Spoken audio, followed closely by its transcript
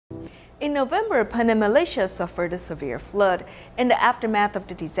In November, Penang, Malaysia suffered a severe flood. In the aftermath of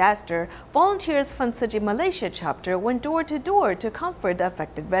the disaster, volunteers from Tzu-Chi Malaysia chapter went door to door to comfort the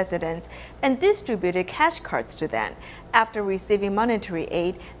affected residents and distributed cash cards to them. After receiving monetary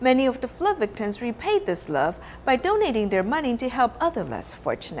aid, many of the flood victims repaid this love by donating their money to help other less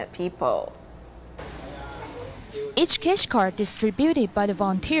fortunate people. Each cash card distributed by the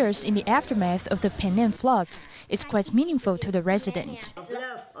volunteers in the aftermath of the Penang floods is quite meaningful to the residents.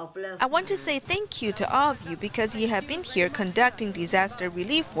 I want to say thank you to all of you because you have been here conducting disaster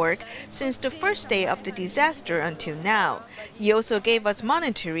relief work since the first day of the disaster until now. You also gave us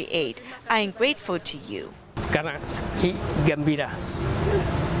monetary aid. I am grateful to you.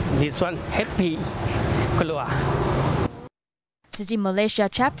 This one happy keluar. Tzu-Chi Malaysia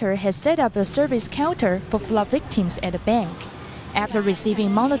chapter has set up a service counter for flood victims at a bank. After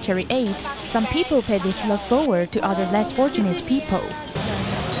receiving monetary aid, some people pay this love forward to other less fortunate people.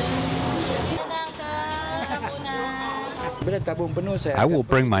 I will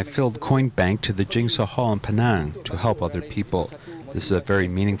bring my filled coin bank to the Jingsa Hall in Penang to help other people. This is a very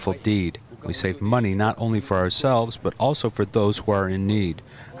meaningful deed. We save money not only for ourselves, but also for those who are in need.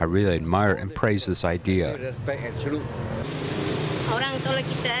 I really admire and praise this idea.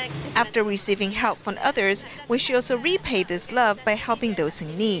 After receiving help from others, we should also repay this love by helping those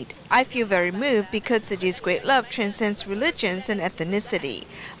in need. I feel very moved because Tzu-Chi's great love transcends religions and ethnicity.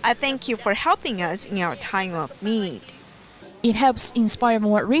 I thank you for helping us in our time of need. It helps inspire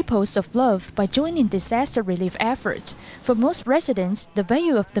more ripples of love by joining disaster relief efforts. For most residents, the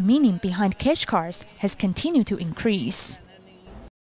value of the meaning behind cash cards has continued to increase.